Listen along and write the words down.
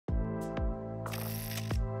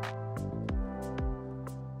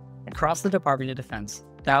Across the Department of Defense,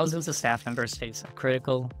 thousands of staff members face a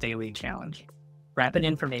critical daily challenge: rapid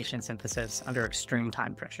information synthesis under extreme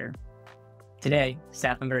time pressure. Today,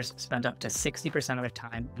 staff members spend up to 60% of their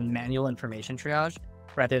time in manual information triage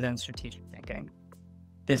rather than strategic thinking.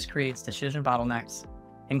 This creates decision bottlenecks,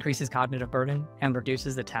 increases cognitive burden, and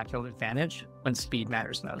reduces the tactical advantage when speed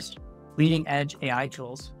matters most. Leading-edge AI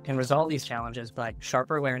tools can resolve these challenges by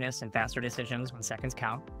sharper awareness and faster decisions when seconds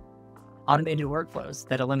count, automated workflows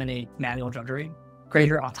that eliminate manual drudgery,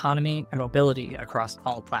 greater autonomy and mobility across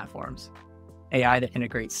all platforms, AI that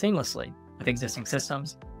integrates seamlessly with existing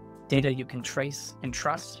systems, data you can trace and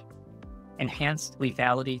trust, enhanced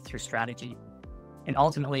lethality through strategy, and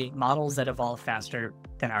ultimately models that evolve faster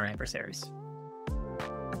than our adversaries.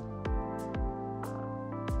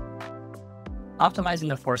 Optimizing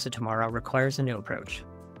the force of tomorrow requires a new approach.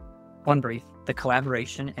 Onebrief, the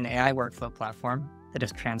collaboration and AI workflow platform that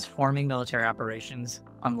is transforming military operations,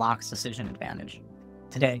 unlocks decision advantage.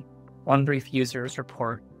 Today, Onebrief users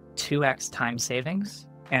report 2x time savings,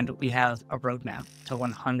 and we have a roadmap to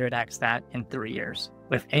 100x that in 3 years.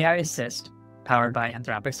 With AI Assist, powered by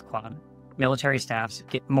Anthropic's Claude, military staffs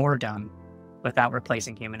get more done without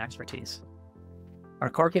replacing human expertise. Our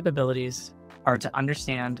core capabilities are to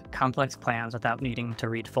understand complex plans without needing to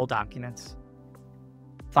read full documents,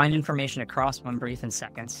 find information across Onebrief in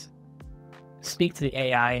seconds, speak to the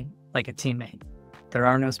AI like a teammate. There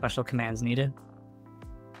are no special commands needed.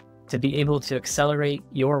 To be able to accelerate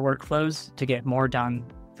your workflows to get more done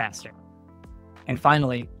faster. And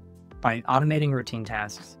finally, by automating routine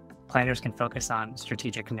tasks, planners can focus on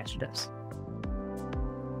strategic initiatives.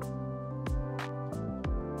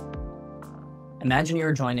 Imagine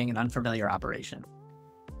you're joining an unfamiliar operation.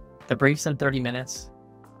 The brief's in 30 minutes.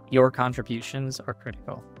 Your contributions are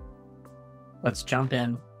critical. Let's jump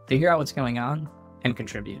in, figure out what's going on, and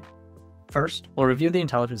contribute. First, we'll review the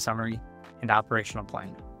intelligence summary and operational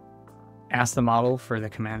plan. Ask the model for the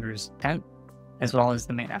commander's intent, as well as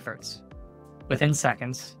the main efforts. Within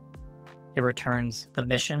seconds, it returns the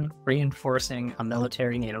mission, reinforcing a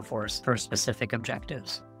military NATO force for specific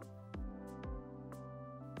objectives.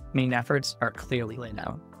 Main efforts are clearly laid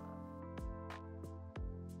out.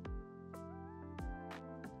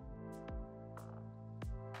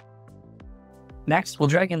 Next, we'll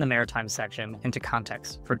drag in the maritime section into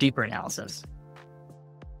context for deeper analysis.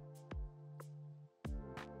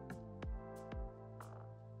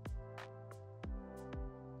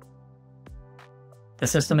 The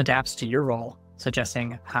system adapts to your role,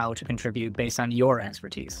 suggesting how to contribute based on your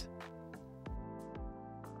expertise.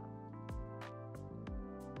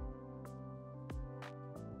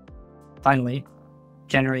 Finally,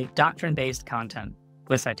 generate doctrine-based content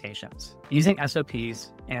with citations. Using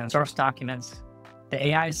SOPs and source documents, the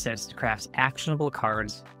AI Assist crafts actionable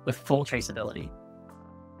cards with full traceability.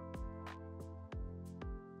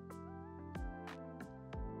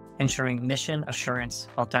 Ensuring mission assurance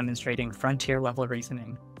while demonstrating frontier-level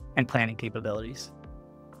reasoning and planning capabilities.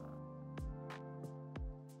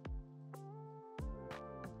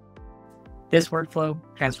 This workflow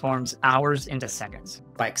transforms hours into seconds.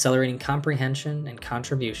 By accelerating comprehension and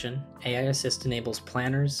contribution, AI Assist enables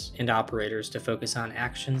planners and operators to focus on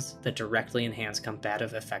actions that directly enhance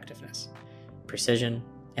combative effectiveness, precision,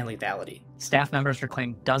 and lethality. Staff members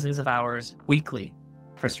reclaim dozens of hours weekly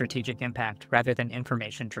for strategic impact rather than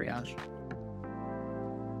information triage.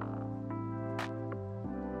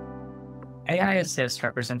 AI Assist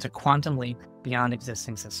represents a quantum leap beyond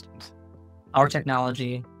existing systems. Our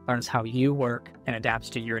technology learns how you work and adapts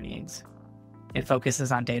to your needs. It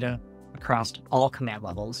focuses on data across all command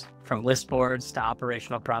levels, from list boards to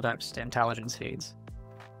operational products to intelligence feeds.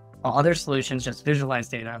 While other solutions just visualize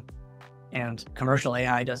data and commercial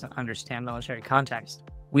AI doesn't understand military context,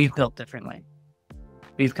 we've built differently.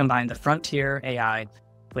 We've combined the frontier AI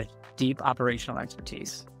with deep operational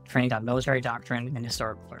expertise, trained on military doctrine and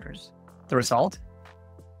historical orders. The result?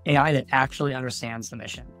 AI that actually understands the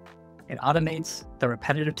mission. It automates the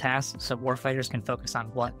repetitive tasks so warfighters can focus on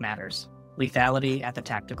what matters: lethality at the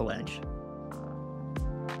tactical edge.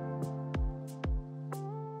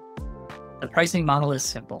 The pricing model is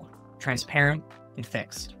simple, transparent, and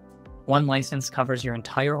fixed. One license covers your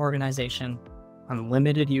entire organization,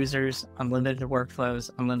 unlimited users, unlimited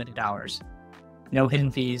workflows, unlimited hours. No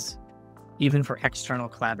hidden fees, even for external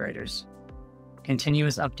collaborators.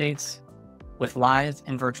 Continuous updates with live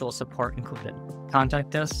and virtual support included.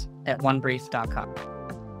 Contact us at onebrief.com.